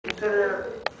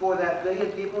for that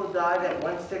billion people who died, that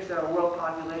 1/6 of our world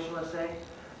population, let's say,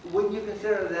 wouldn't you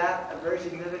consider that a very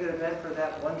significant event for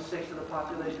that 1/6 of the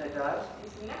population that dies?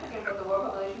 It's significant, but the world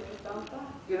population just don't die.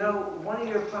 You know, one of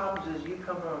your problems is you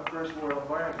come from a first world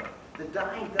environment. The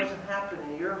dying doesn't happen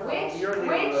in your home, your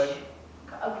neighborhood. Which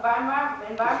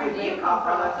environment do you come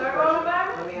from? A third world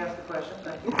environment? Let me ask the question,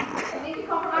 thank you. I think you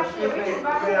come from actually a Excuse rich me,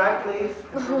 environment. may I please?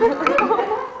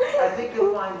 I think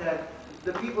you'll find that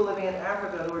the people living in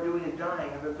Africa who are doing the dying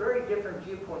have a very different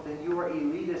viewpoint than your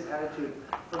elitist attitude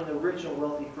from the rich and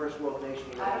wealthy first world nation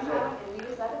you I don't represent. have an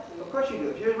elitist attitude. Of course you do.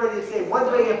 If you're ready to say 1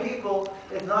 billion people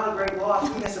is not a great loss,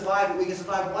 we can survive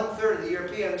 1/3 of the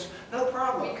Europeans, no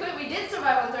problem. We did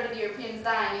survive 1/3 of the Europeans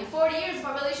dying. In 40 years, the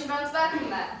population bounced back from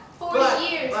that. 40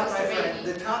 years, but my Mr. friend,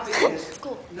 Vahey. the topic is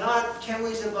not can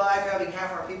we survive having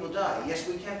half our people die? Yes,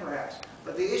 we can perhaps.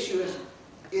 But the issue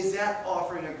is that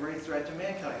offering a great threat to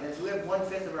mankind? If we have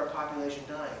 1/5 of our population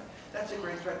dying, that's a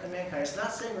great threat to mankind. It's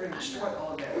not saying we're going to destroy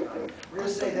all of mankind. We're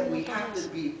going to say that we have to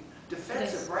be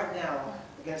defensive right now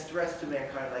against threats to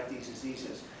mankind like these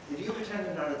diseases. If you pretend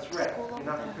they're not a threat, you're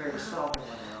not prepared to solve them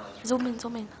when they're not a threat.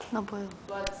 Zoom in. No puedo.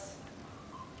 But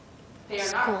they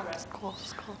are not a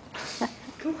threat.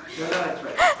 They're not a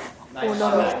threat.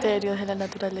 Unos misterios de la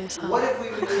naturaleza. What if we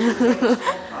release the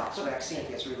smallpox vaccine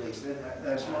gets released?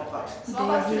 The smallpox.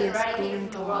 Vahey is schooling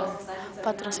Tamar,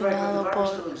 patrocinado por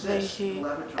Vahey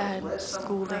and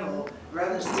schooling.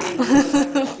 Rather than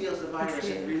schooling, steals the virus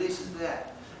and releases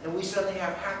that. And we suddenly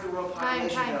have half the world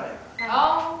population dying.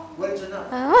 Oh. What is enough?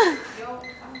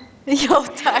 Yo,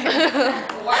 time.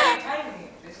 Why are you timing me?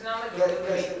 It's not like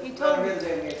You told me.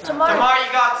 Tamar,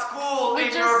 you got school in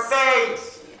your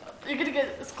face! You're gonna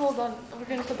get school done. We're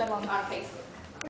gonna put that on On Facebook.